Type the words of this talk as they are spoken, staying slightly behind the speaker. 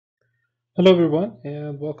Hello everyone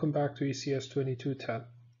and welcome back to ECS 2210.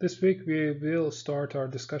 This week we will start our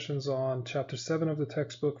discussions on chapter 7 of the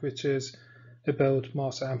textbook, which is about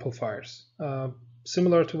MOS amplifiers.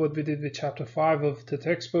 Similar to what we did with chapter 5 of the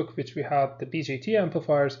textbook, which we had the BJT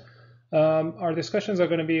amplifiers, our discussions are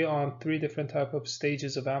going to be on three different type of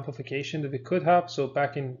stages of amplification that we could have. So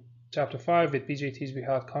back in chapter 5 with BJTs we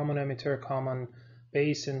had common emitter, common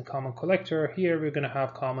base, and common collector. Here we're going to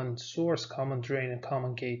have common source, common drain, and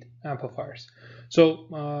common gate amplifiers.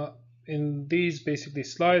 So in these basically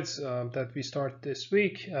slides that we start this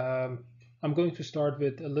week, I'm going to start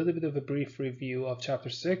with a little bit of a brief review of chapter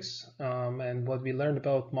 6 and what we learned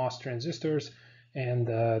about MOS transistors and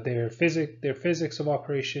their physics of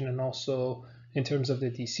operation, and also in terms of the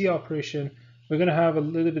DC operation. We're going to have a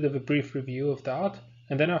little bit of a brief review of that.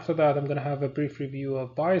 And then after that, I'm going to have a brief review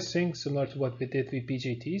of biasing, similar to what we did with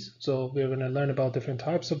BJTs. So we're going to learn about different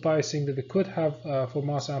types of biasing that we could have for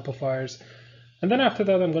MOS amplifiers. And then after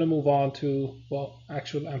that, I'm going to move on to, well,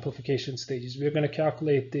 actual amplification stages. We're going to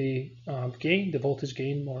calculate the gain, the voltage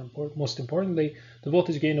gain, most importantly, the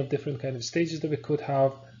voltage gain of different kind of stages that we could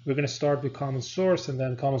have. We're going to start with common source and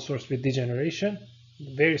then common source with degeneration,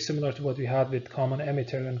 very similar to what we had with common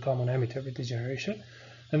emitter and common emitter with degeneration.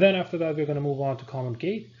 And then after that, we're going to move on to common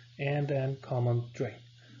gate and then common drain.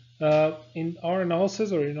 In our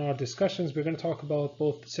analysis or in our discussions, we're going to talk about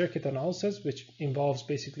both circuit analysis, which involves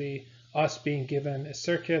basically us being given a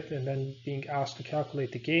circuit and then being asked to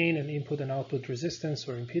calculate the gain and input and output resistance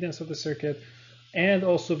or impedance of the circuit. And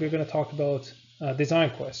also we're going to talk about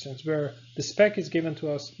design questions where the spec is given to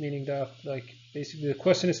us, meaning that like basically the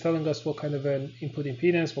question is telling us what kind of an input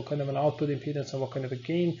impedance, what kind of an output impedance, and what kind of a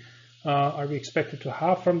gain are we expected to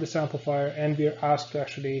have from this amplifier, and we are asked to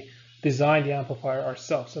actually design the amplifier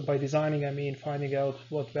ourselves. And by designing, I mean finding out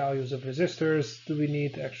what values of resistors do we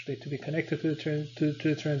need actually to be connected to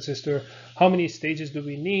the transistor, how many stages do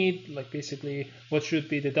we need, like basically what should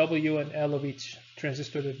be the W and L of each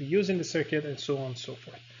transistor that we use in the circuit, and so on and so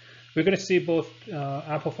forth. We're going to see both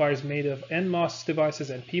amplifiers made of NMOS devices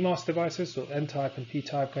and PMOS devices, so N-type and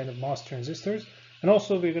P-type kind of MOS transistors. And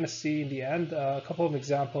also we're going to see in the end a couple of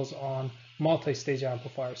examples on multi-stage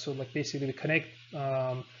amplifiers. So like basically we connect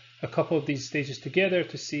a couple of these stages together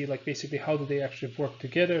to see like basically how do they actually work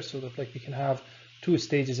together, so that like we can have two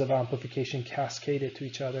stages of amplification cascaded to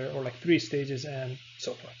each other, or like three stages and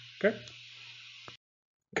so forth.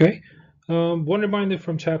 Okay. One reminder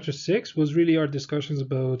from chapter 6 was really our discussions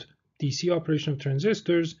about DC operation of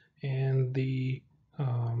transistors and the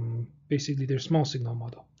basically their small signal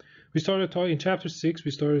model. We started talking in chapter 6,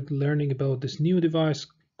 we started learning about this new device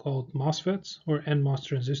called MOSFETs, or NMOS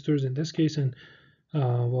transistors in this case, and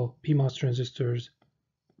well, PMOS transistors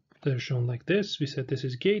that are shown like this. We said this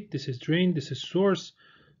is gate, this is drain, this is source.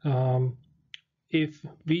 If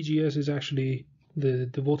VGS is actually the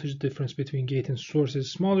voltage difference between gate and source is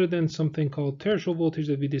smaller than something called threshold voltage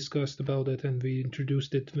that we discussed about it, and we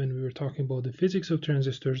introduced it when we were talking about the physics of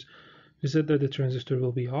transistors, we said that the transistor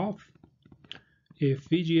will be off. If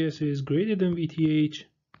VGS is greater than VTH,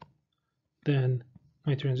 then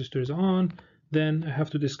my transistor is on. Then I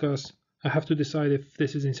have to decide if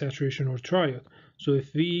this is in saturation or triode. So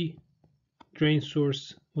if V drain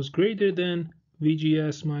source was greater than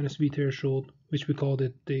VGS minus V threshold, which we called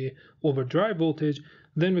it the overdrive voltage,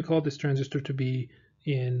 then we call this transistor to be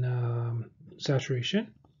in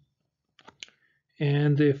saturation.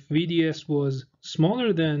 And if VDS was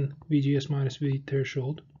smaller than VGS minus V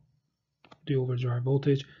threshold, the overdrive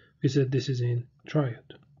voltage, we said this is in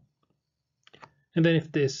triode. And then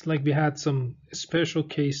if this, like we had some special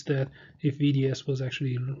case that if VDS was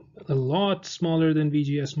actually a lot smaller than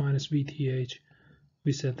VGS minus VTH,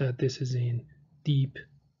 we said that this is in deep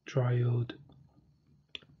triode.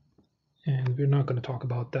 And we're not going to talk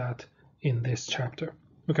about that in this chapter.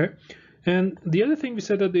 Okay. And the other thing we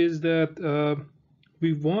said that is that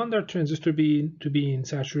we want our transistor to be in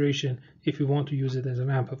saturation if we want to use it as an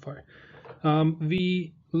amplifier.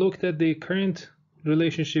 We looked at the current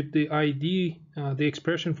relationship, the ID, the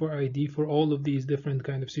expression for ID for all of these different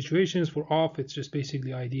kind of situations. For off, it's just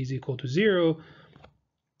basically ID is equal to 0.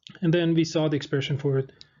 And then we saw the expression for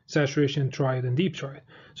saturation, triode, and deep triode.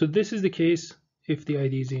 So this is the case if the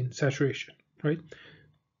ID is in saturation, right?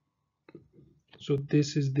 So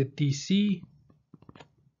this is the DC,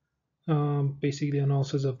 basically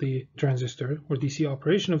analysis of the transistor, or DC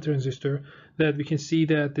operation of transistor, that we can see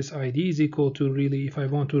that this ID is equal to, really, if I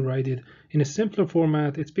want to write it in a simpler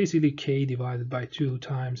format, it's basically K divided by 2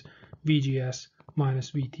 times VGS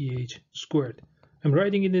minus VTH squared. I'm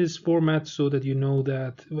writing in this format so that you know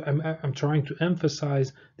that I'm trying to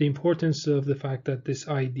emphasize the importance of the fact that this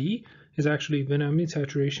ID is actually when I'm in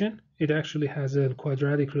saturation, it actually has a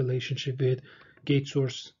quadratic relationship with gate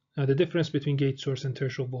source, the difference between gate source and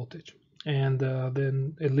threshold voltage, and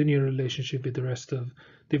then a linear relationship with the rest of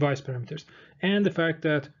device parameters, and the fact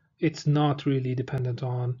that it's not really dependent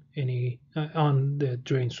on on the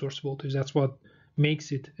drain source voltage. That's what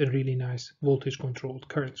makes it a really nice voltage controlled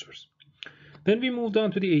current source. Then we moved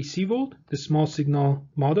on to the AC volt, the small signal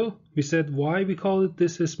model. We said why we call it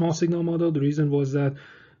this a small signal model. The reason was that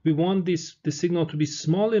we want the signal to be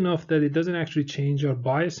small enough that it doesn't actually change our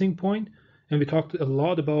biasing point. And we talked a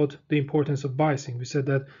lot about the importance of biasing. We said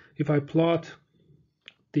that if I plot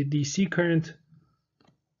the DC current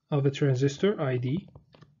of a transistor, ID,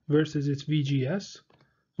 versus its VGS,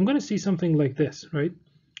 I'm going to see something like this, right?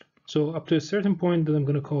 So up to a certain point that I'm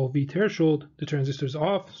going to call V threshold, the transistor is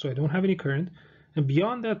off, so I don't have any current. And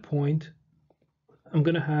beyond that point, I'm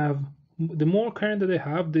going to have, the more current that I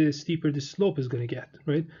have, the steeper the slope is going to get,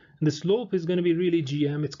 right? And the slope is going to be really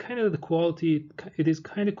GM. It's kind of the quality, it is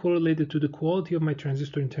kind of correlated to the quality of my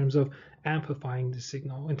transistor in terms of amplifying the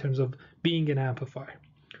signal, in terms of being an amplifier.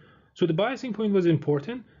 So the biasing point was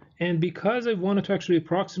important. And because I wanted to actually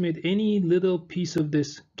approximate any little piece of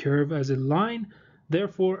this curve as a line,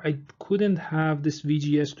 therefore I couldn't have this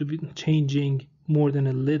VGS to be changing more than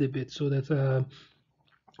a little bit, so that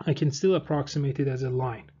I can still approximate it as a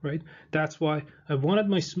line, right? That's why I wanted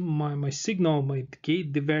my signal, my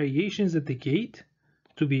gate, the variations at the gate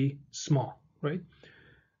to be small, right?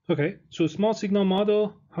 Okay, so small signal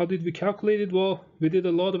model, how did we calculate it? Well, we did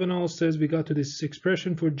a lot of analysis. We got to this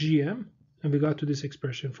expression for GM, and we got to this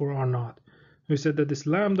expression for R0. We said that this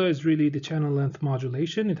lambda is really the channel length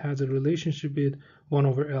modulation. It has a relationship with 1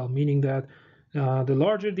 over L, meaning that the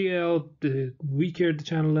larger the L, the weaker the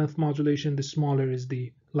channel length modulation, the smaller is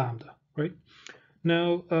the lambda, right?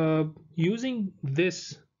 Now, using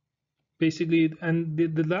this, basically, and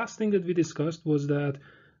the last thing that we discussed was that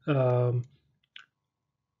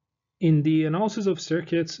in the analysis of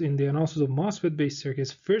circuits, in the analysis of MOSFET-based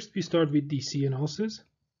circuits, first we start with DC analysis.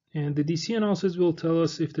 And the DC analysis will tell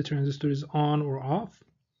us if the transistor is on or off.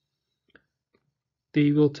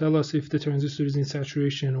 They will tell us if the transistor is in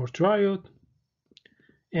saturation or triode.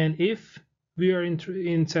 And if we are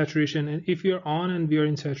in saturation, and if we are on and we are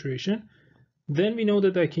in saturation, then we know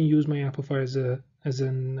that I can use my amplifier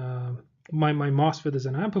my MOSFET as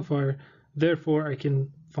an amplifier. Therefore, I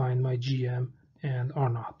can find my GM and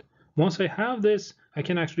R0. Once I have this, I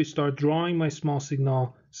can actually start drawing my small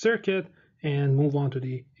signal circuit and move on to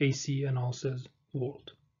the AC analysis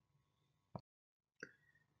world.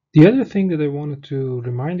 The other thing that I wanted to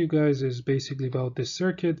remind you guys is basically about this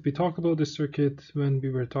circuit. We talked about this circuit when we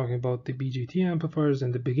were talking about the BJT amplifiers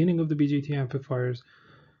and the beginning of the BJT amplifiers.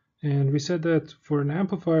 And we said that for an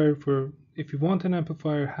amplifier, if you want an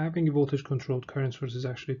amplifier, having a voltage controlled current source is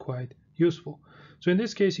actually quite useful. So in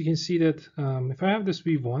this case, you can see that if I have this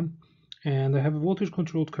V1 and I have a voltage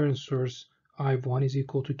controlled current source, I1 is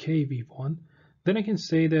equal to KV1, then I can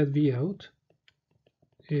say that Vout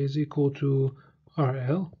is equal to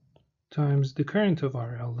RL times the current of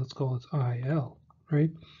RL, let's call it IL,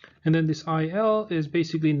 right? And then this IL is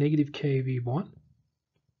basically negative KV1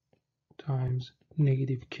 times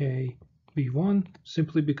negative KV1,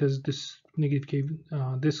 simply because this negative K,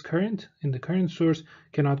 this current in the current source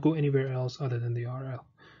cannot go anywhere else other than the RL.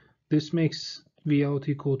 This makes Vout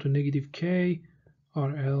equal to negative K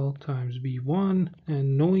RL times V1,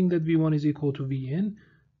 and knowing that V1 is equal to Vin,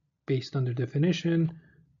 based on the definition,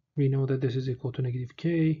 we know that this is equal to negative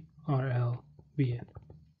K RL Vin.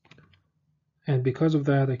 And because of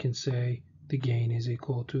that, I can say the gain is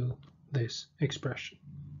equal to this expression.